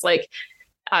day. And it's like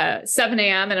 7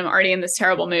 a.m. and I'm already in this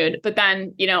terrible mood. But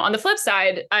then, on the flip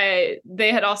side,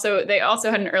 they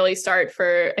also had an early start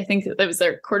for, I think it was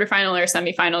their quarterfinal or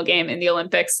semifinal game in the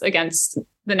Olympics against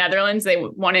the Netherlands. They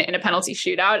won it in a penalty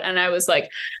shootout. And I was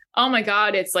like, oh my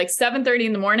God, it's like 7:30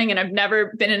 in the morning and I've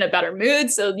never been in a better mood.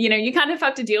 So, you kind of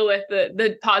have to deal with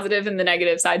the positive and the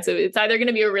negative side. So it's either going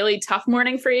to be a really tough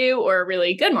morning for you or a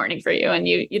really good morning for you. And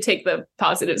you take the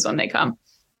positives when they come.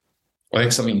 Well, I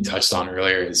think something you touched on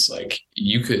earlier is like,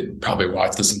 you could probably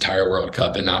watch this entire World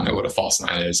Cup and not know what a false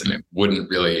nine is. And it wouldn't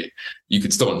really, you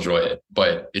could still enjoy it,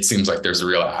 but it seems like there's a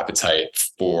real appetite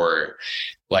for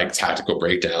like tactical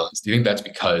breakdowns. Do you think that's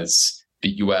because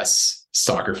the US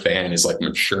soccer fan is like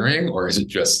maturing, or is it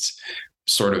just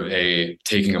sort of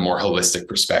taking a more holistic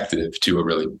perspective to a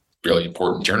really, really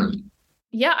important tournament?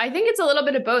 Yeah, I think it's a little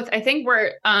bit of both. I think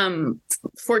we're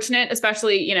fortunate,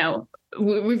 especially,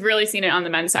 we've really seen it on the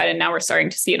men's side and now we're starting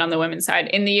to see it on the women's side.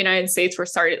 In the United States,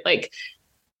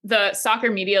 the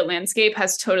soccer media landscape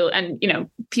has totally, and,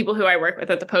 people who I work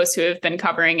with at the Post who have been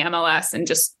covering MLS and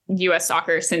just US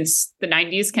soccer since the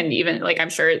 90s can even, I'm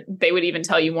sure they would even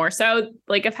tell you more so,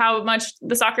 of how much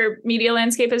the soccer media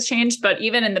landscape has changed. But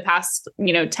even in the past,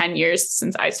 10 years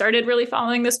since I started really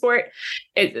following the sport,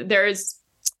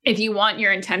 if you want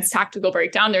your intense tactical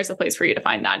breakdown, there's a place for you to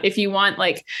find that. If you want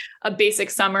a basic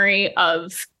summary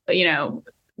of,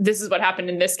 this is what happened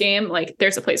in this game,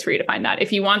 there's a place for you to find that.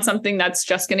 If you want something that's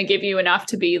just going to give you enough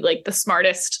to be the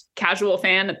smartest casual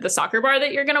fan at the soccer bar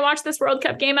that you're going to watch this World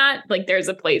Cup game at, there's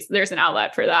a place, there's an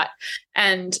outlet for that.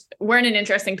 And we're in an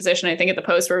interesting position, I think, at the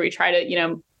Post where we try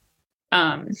to,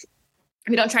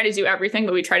 we don't try to do everything,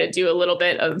 but we try to do a little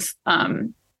bit of,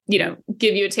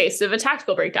 give you a taste of a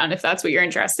tactical breakdown if that's what you're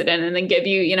interested in, and then give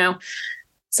you,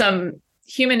 some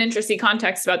human interesting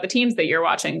context about the teams that you're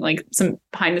watching, like some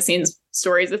behind the scenes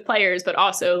stories of players, but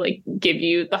also like give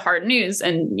you the hard news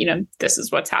and, this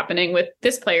is what's happening with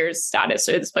this player's status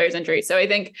or this player's injury. So I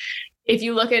think if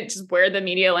you look at just where the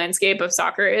media landscape of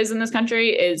soccer is in this country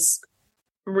is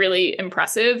really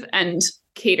impressive and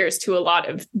caters to a lot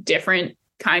of different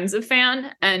kinds of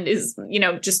fan, and is,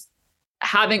 just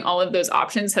having all of those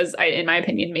options has, in my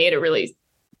opinion, made a really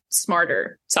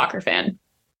smarter soccer fan.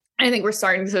 I think we're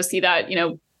starting to see that,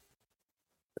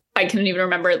 I can't even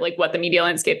remember like what the media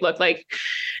landscape looked like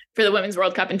for the Women's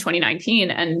World Cup in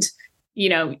 2019. And,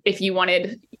 if you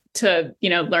wanted to,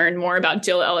 learn more about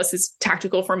Jill Ellis's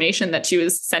tactical formation that she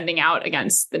was sending out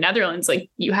against the Netherlands,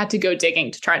 like you had to go digging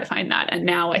to try to find that. And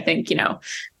now I think,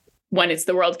 when it's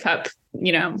the World Cup,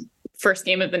 first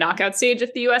game of the knockout stage,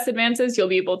 if the US advances, you'll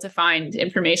be able to find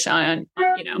information on,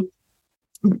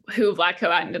 who Vlatko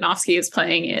Andonovski is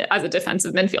playing as a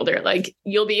defensive midfielder. Like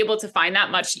you'll be able to find that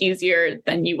much easier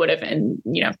than you would have in,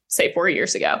 say 4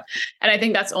 years ago. And I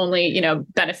think that's only,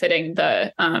 benefiting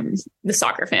the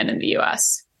soccer fan in the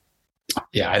US.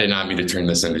 Yeah, I did not mean to turn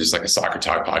this into just like a soccer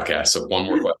talk podcast. So one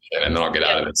more question and then I'll get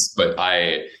out of this. But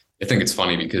I think it's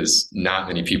funny because not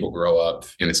many people grow up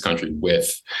in this country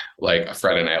with like a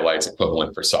Friday Night Lights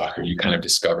equivalent for soccer. You kind of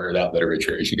discover that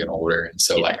literature as you get older. And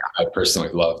so like, I personally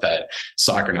love that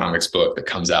Soccernomics book that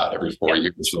comes out every 4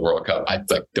 years for the World Cup. I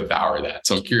like devour that.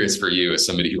 So I'm curious for you as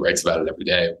somebody who writes about it every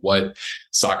day, what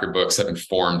soccer books have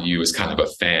informed you as kind of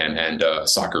a fan and a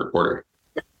soccer reporter?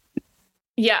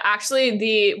 Yeah,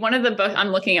 actually one of the book, I'm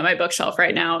looking at my bookshelf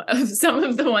right now of some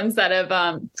of the ones that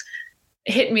have,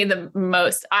 hit me the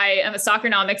most. I am a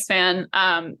Soccernomics fan.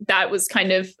 That was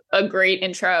kind of a great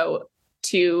intro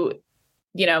to,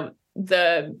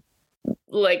 the,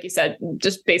 like you said,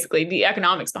 just basically the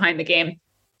economics behind the game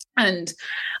and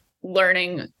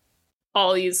learning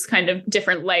all these kind of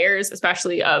different layers,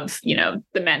 especially of,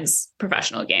 the men's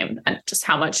professional game and just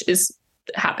how much is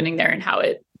happening there and how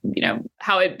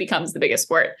it becomes the biggest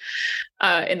sport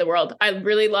in the world. I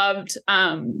really loved,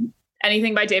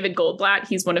 anything by David Goldblatt.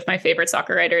 He's one of my favorite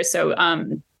soccer writers. So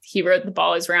he wrote The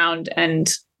Ball Is Round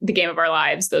and The Game of Our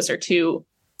Lives. Those are two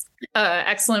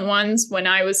excellent ones. When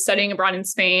I was studying abroad in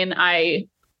Spain, I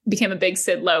became a big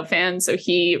Sid Lowe fan. So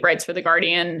he writes for The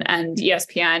Guardian and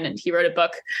ESPN, and he wrote a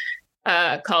book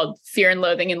called Fear and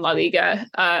Loathing in La Liga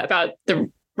about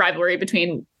the rivalry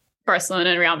between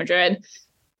Barcelona and Real Madrid.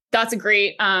 That's a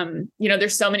great,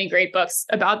 there's so many great books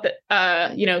about the,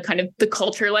 kind of the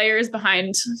culture layers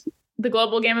behind the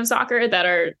global game of soccer that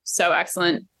are so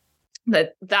excellent.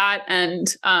 That and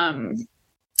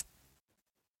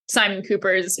Simon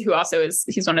Cooper's, who also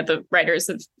he's one of the writers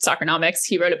of Soccernomics.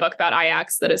 He wrote a book about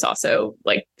Ajax that is also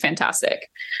like fantastic.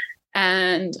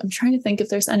 And I'm trying to think if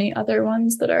there's any other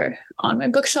ones that are on my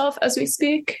bookshelf as we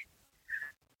speak.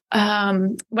 When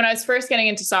I was first getting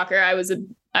into soccer, I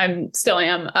still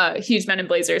am a huge Men in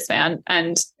Blazers fan,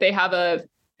 and they have a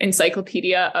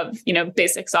encyclopedia of,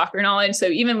 basic soccer knowledge. So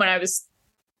even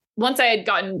once I had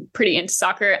gotten pretty into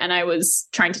soccer and I was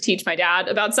trying to teach my dad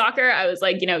about soccer, I was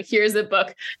like, here's a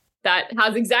book that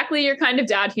has exactly your kind of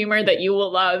dad humor that you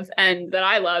will love and that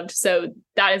I loved. So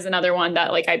that is another one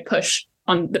that like I push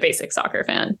on the basic soccer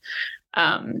fan.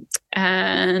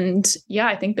 And yeah,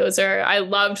 I think I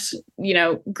loved,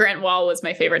 Grant Wall was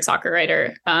my favorite soccer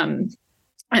writer. And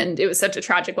it was such a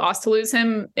tragic loss to lose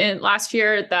him last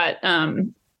year that,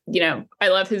 I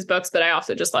love his books, but I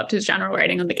also just loved his general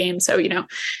writing on the game. So,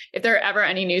 if there are ever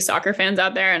any new soccer fans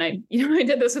out there, and I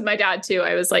did this with my dad too,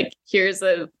 I was like, here's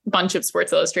a bunch of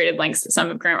Sports Illustrated links to some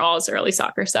of Grant Wall's early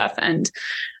soccer stuff. And,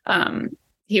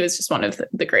 he was just one of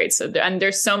the greats. So, and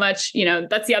there's so much,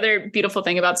 that's the other beautiful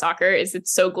thing about soccer is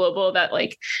it's so global that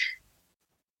like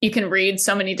you can read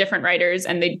so many different writers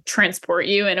and they transport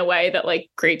you in a way that like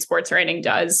great sports writing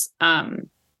does. No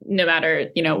matter,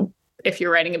 if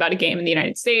you're writing about a game in the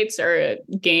United States or a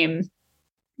game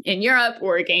in Europe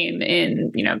or a game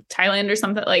in, Thailand or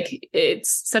something, like it's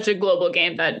such a global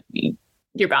game that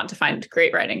you're bound to find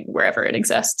great writing wherever it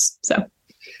exists. So.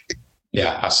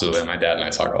 Yeah, absolutely. My dad and I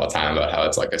talk all the time about how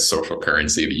it's like a social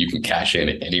currency that you can cash in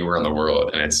anywhere in the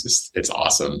world. And it's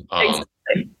awesome.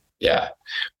 Exactly. Yeah.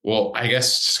 Well, I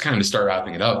guess just kind of to start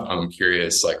wrapping it up, I'm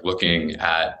curious, like looking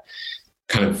at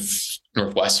kind of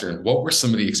Northwestern, what were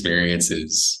some of the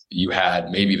experiences you had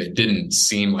maybe that didn't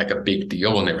seem like a big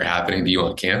deal when they were happening to you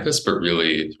on campus, but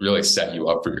really, really set you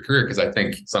up for your career? Because I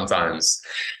think sometimes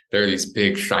there are these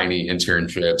big, shiny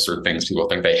internships or things people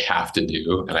think they have to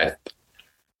do. And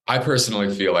I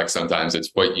personally feel like sometimes it's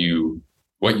what you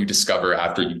discover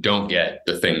after you don't get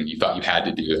the thing you thought you had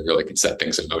to do that really can set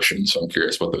things in motion. So I'm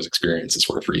curious what those experiences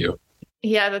were for you.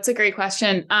 Yeah, that's a great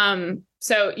question.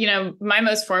 So, my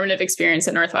most formative experience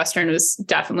at Northwestern was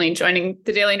definitely joining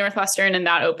the Daily Northwestern, and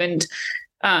that opened,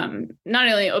 not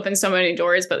only opened so many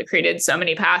doors, but it created so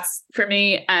many paths for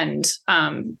me. And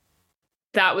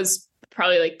that was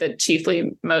probably like the chiefly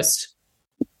most,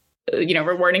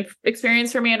 rewarding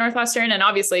experience for me at Northwestern. And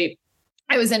obviously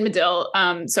I was in Medill.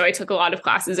 So I took a lot of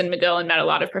classes in Medill and met a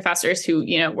lot of professors who,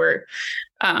 were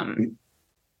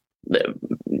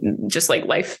just like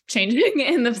life changing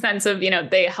in the sense of,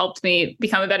 they helped me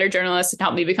become a better journalist and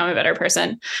helped me become a better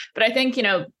person. But I think,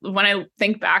 when I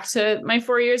think back to my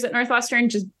 4 years at Northwestern,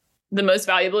 just the most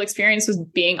valuable experience was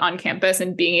being on campus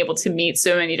and being able to meet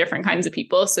so many different kinds of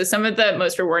people. So some of the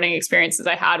most rewarding experiences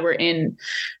I had were in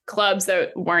clubs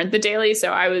that weren't the Daily.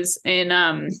 So I was in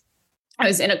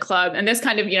a club, and this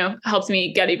kind of, helped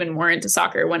me get even more into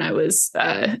soccer when I was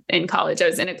in college. I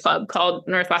was in a club called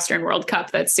Northwestern World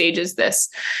Cup that stages this,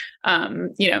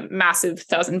 massive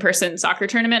 1,000-person soccer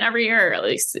tournament every year, or at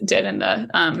least it did in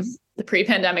the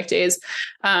pre-pandemic days.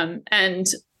 And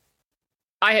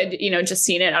I had, just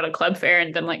seen it at a club fair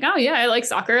and been like, oh yeah, I like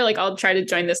soccer. Like I'll try to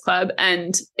join this club.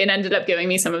 And it ended up giving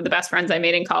me some of the best friends I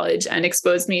made in college and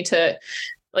exposed me to,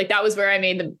 like, that was where I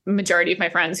made the majority of my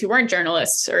friends who weren't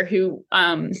journalists or who,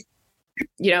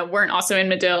 weren't also in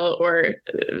Medill or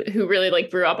who really like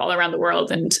grew up all around the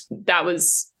world. And that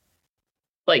was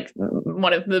like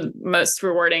one of the most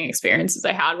rewarding experiences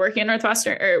I had working at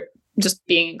Northwestern, or just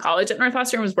being in college at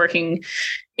Northwestern, was working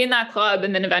in that club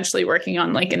and then eventually working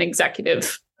on like an exec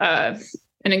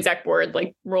board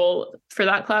like role for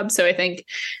that club. So I think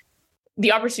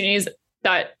the opportunities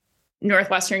that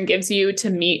Northwestern gives you to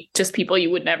meet just people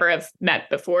you would never have met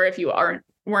before if you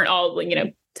weren't all,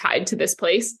 tied to this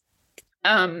place,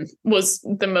 was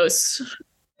the most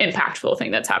impactful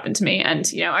thing that's happened to me.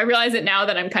 And, I realize it now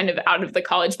that I'm kind of out of the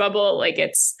college bubble. Like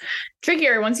it's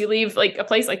trickier once you leave like a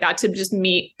place like that to just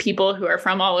meet people who are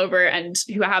from all over and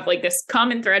who have like this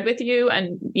common thread with you.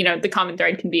 And, the common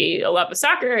thread can be a love of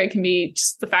soccer. It can be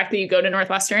just the fact that you go to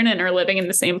Northwestern and are living in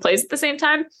the same place at the same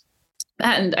time.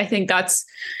 And I think that's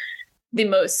the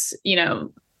most,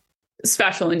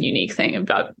 special and unique thing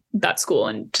about that school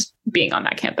and just being on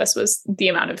that campus was the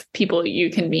amount of people you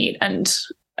can meet. And,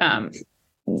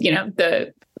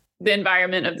 the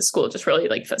environment of the school just really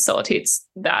like facilitates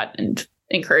that and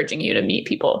encouraging you to meet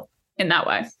people in that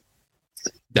way.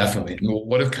 Definitely.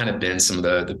 What have kind of been some of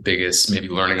the biggest maybe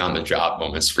learning on the job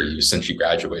moments for you since you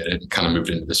graduated and kind of moved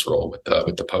into this role with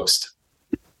the Post?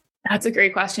 That's a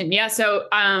great question. Yeah. So,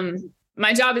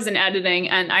 my job is in editing,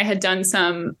 and I had done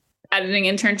some editing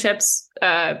internships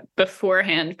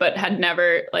beforehand, but had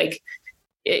never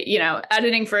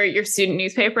editing for your student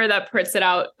newspaper that prints it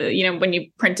out, when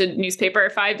you print a newspaper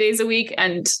 5 days a week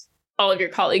and all of your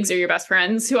colleagues are your best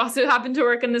friends who also happen to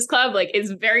work in this club, like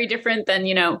is very different than,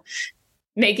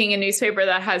 making a newspaper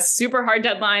that has super hard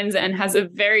deadlines and has a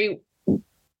very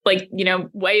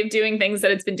way of doing things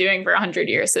that it's been doing for 100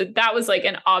 years. So that was like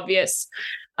an obvious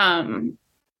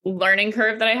learning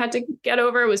curve that I had to get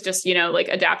over, was just,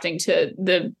 adapting to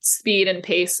the speed and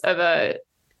pace of a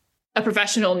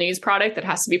professional news product that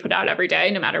has to be put out every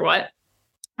day, no matter what.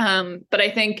 But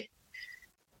I think,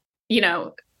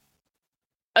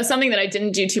 something that I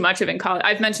didn't do too much of in college,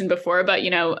 I've mentioned before, but,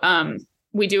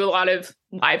 we do a lot of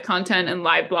live content and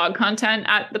live blog content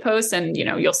at the Post, and,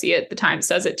 you'll see it. The Times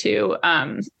does it too.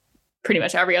 Pretty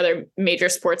much every other major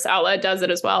sports outlet does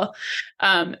it as well.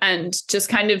 And just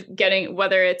kind of getting,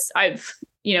 whether it's, I've,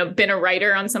 been a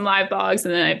writer on some live blogs,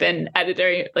 and then I've been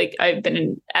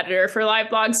an editor for live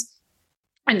blogs,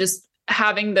 and just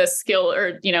having the skill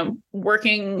or,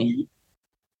 working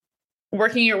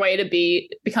your way to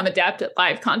become adept at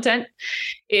live content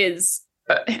is,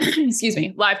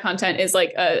 live content is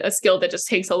like a skill that just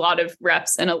takes a lot of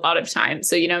reps and a lot of time.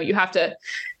 So, you have to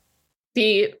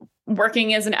be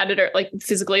working as an editor, like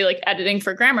physically like editing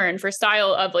for grammar and for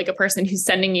style of like a person who's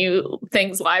sending you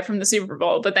things live from the Super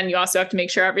Bowl. But then you also have to make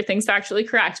sure everything's factually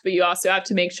correct, but you also have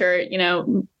to make sure,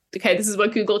 okay, this is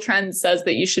what Google Trends says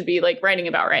that you should be like writing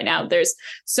about right now. There's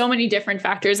so many different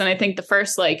factors. And I think the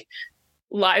first like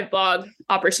live blog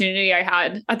opportunity I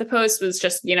had at the Post was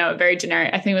just, very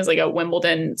generic. I think it was like a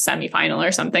Wimbledon semifinal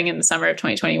or something in the summer of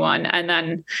 2021. And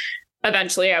then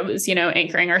eventually I was,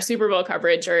 anchoring our Super Bowl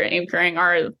coverage, or anchoring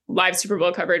our live Super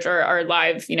Bowl coverage, or our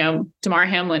live, Damar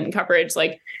Hamlin coverage,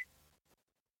 like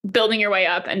building your way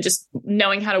up and just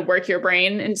knowing how to work your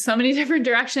brain in so many different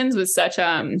directions was such,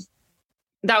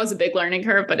 that was a big learning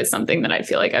curve, but it's something that I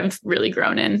feel like I've really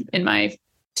grown in my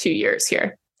 2 years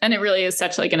here. and it really is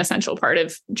such like an essential part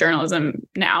of journalism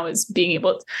now, is being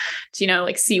able to,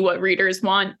 like see what readers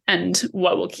want and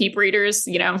what will keep readers,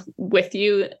 with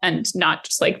you, and not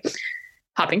just like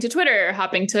hopping to Twitter or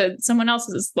hopping to someone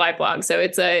else's live blog. So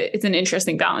it's an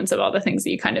interesting balance of all the things that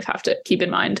you kind of have to keep in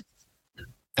mind.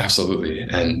 Absolutely.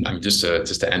 And I mean, just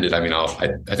to end it, I mean,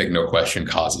 I think no question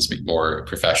causes me more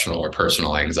professional or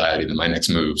personal anxiety than my next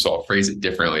move. So I'll phrase it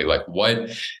differently. Like,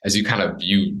 what, as you kind of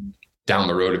view down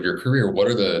the road of your career, what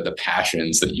are the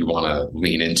passions that you want to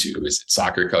lean into? Is it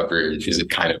soccer coverage? Is it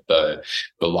kind of the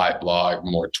live blog,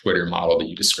 more Twitter model that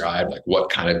you described? Like, what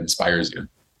kind of inspires you?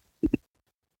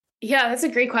 Yeah, that's a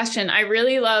great question. I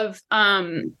really love,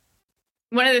 one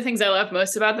of the things I love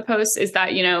most about the Post is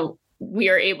that, we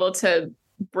are able to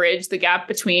bridge the gap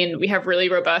between, we have really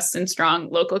robust and strong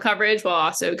local coverage while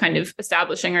also kind of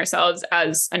establishing ourselves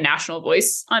as a national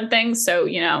voice on things. So,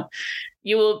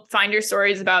 you will find your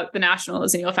stories about the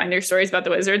Nationals and you'll find your stories about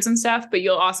the Wizards and stuff, but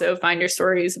you'll also find your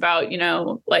stories about,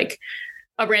 like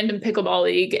a random pickleball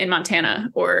league in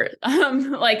Montana, or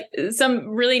like some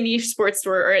really niche sports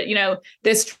store, or,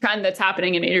 this trend that's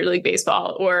happening in Major League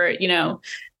Baseball, or,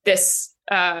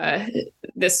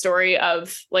 this story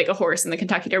of like a horse in the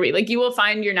Kentucky Derby. Like, you will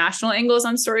find your national angles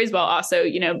on stories, while also,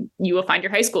 you will find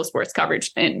your high school sports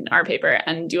coverage in our paper,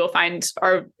 and you will find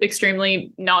our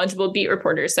extremely knowledgeable beat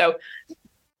reporters. So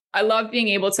I love being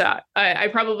able to, I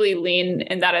probably lean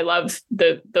in that I love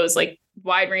those like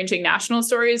wide ranging national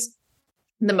stories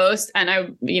the most. And I,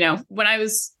 when I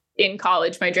was in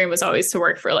college, my dream was always to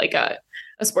work for like a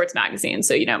sports magazine.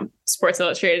 So, Sports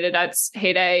Illustrated at its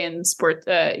heyday, and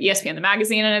ESPN the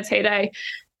magazine in its heyday.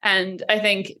 And I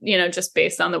think, just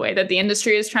based on the way that the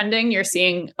industry is trending, you're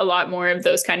seeing a lot more of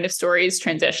those kind of stories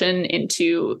transition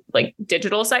into like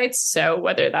digital sites. So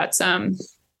whether that's,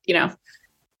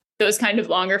 those kind of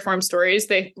longer form stories,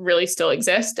 they really still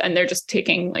exist, and they're just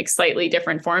taking like slightly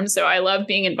different forms. So I love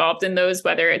being involved in those,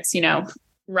 whether it's,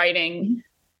 writing,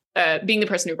 being the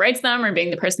person who writes them, or being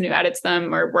the person who edits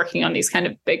them, or working on these kind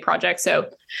of big projects. So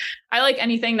I like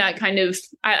anything that kind of,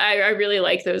 I really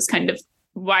like those kind of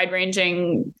wide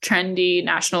ranging, trendy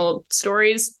national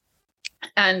stories.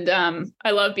 And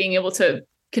I love being able to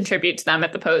contribute to them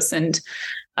at the Post. And,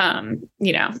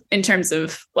 in terms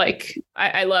of like,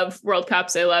 I love World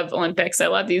Cups, I love Olympics, I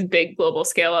love these big global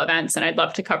scale events, and I'd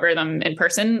love to cover them in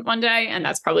person one day. And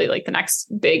that's probably like the next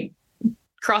big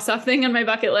cross off thing on my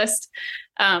bucket list,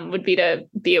 would be to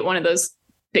be at one of those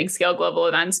big scale global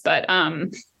events. But I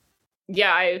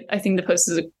think the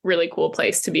Post is a really cool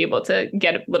place to be able to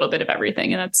get a little bit of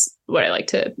everything. And that's what I like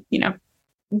to,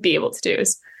 be able to do,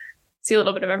 is see a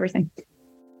little bit of everything.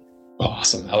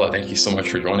 Awesome. Ella, thank you so much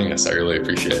for joining us. I really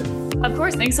appreciate it. Of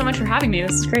course. Thanks so much for having me.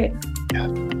 This is great. Yeah.